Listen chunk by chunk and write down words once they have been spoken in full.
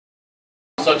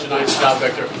Such a nice job,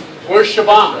 Victor. Where's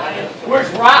Shabam? Where's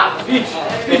Rob?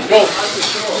 Let's go.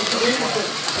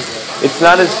 It's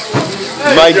not as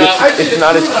it's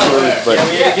not as smooth, but Yeah,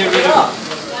 we had to get rid of it.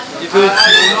 If it was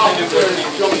smooth, then it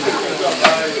would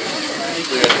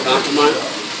We had to compromise.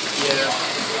 Yeah.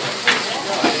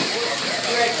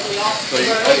 So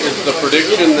is the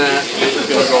prediction that it's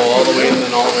going to go all the way in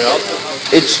and all the way out?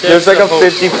 there's like a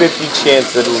 50-50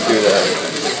 chance that it'll do that.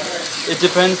 It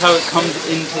depends how it comes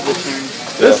into the turn.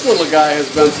 This little guy has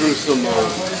been through some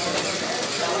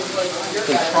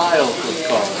trials, let's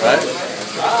call it, right?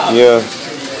 Yeah.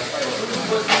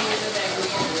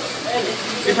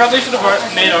 We probably should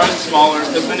have made ours smaller,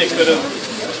 because then it could have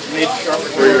made sharper.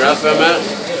 For your FM at,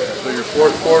 so your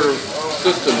fourth quarter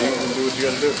system, you can do what you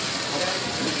got to do.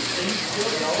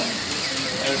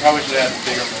 And we probably should have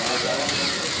bigger ones.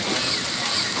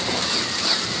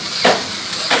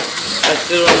 I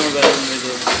still don't know about it.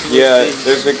 Yeah,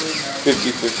 there's like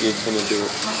 50-50 it's gonna do it.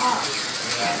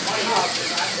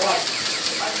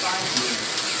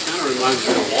 Kind of reminds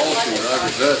me of Walsh and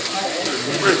Gutstadt.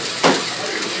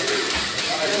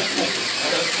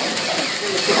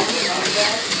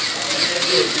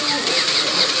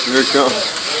 Here it comes.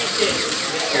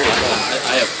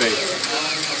 I have faith.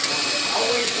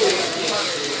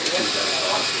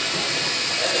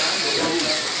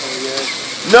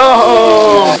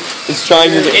 No! It's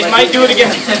trying to. It might do it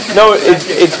again. No,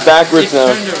 it's backwards now.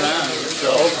 Turned around,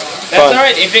 so that's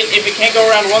alright. If it can't go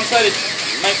around one side, it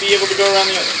might be able to go around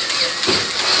the other.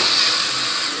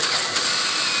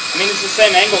 I mean, it's the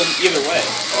same angle either way.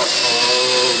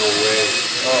 No way.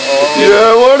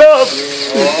 Yeah, what up?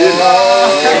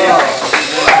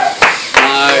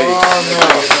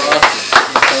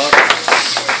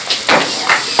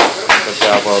 Good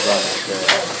job, well done.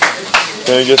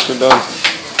 Okay. I guess we're done.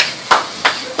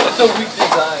 That's a weak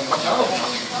design.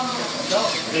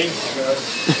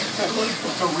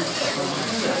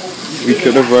 We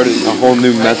could have wrote a whole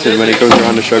new method when it goes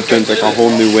around the sharp turns, like a whole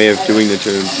new way of doing the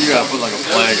turns. You gotta put like a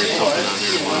flag or something on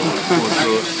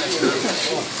here.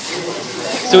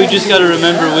 So we just gotta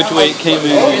remember which way it came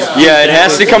in. Yeah, it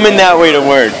has to come in that way to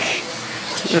work.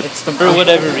 It's the For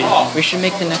whatever reason. We should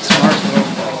make the next mark.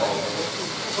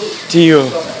 Deal.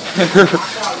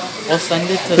 We'll send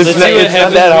it to. It's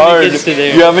not that hard.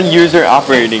 You have a user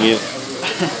operating it.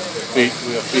 Feet.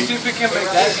 We have feet. See if we can make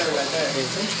that turn right there.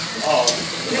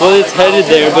 Well, it's headed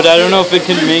there, but I don't know if it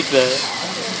can make that.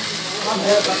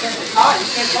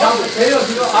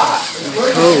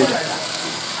 Code.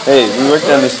 Hey, we worked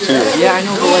on this too. Yeah, I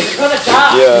know, but like,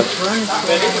 Yeah. turns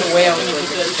the way I was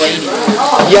like explaining.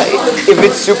 Yeah, if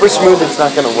it's super smooth, it's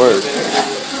not gonna work.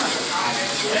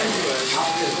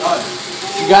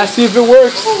 You gotta see if it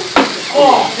works.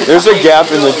 There's a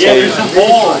gap in the tape.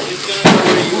 Ball.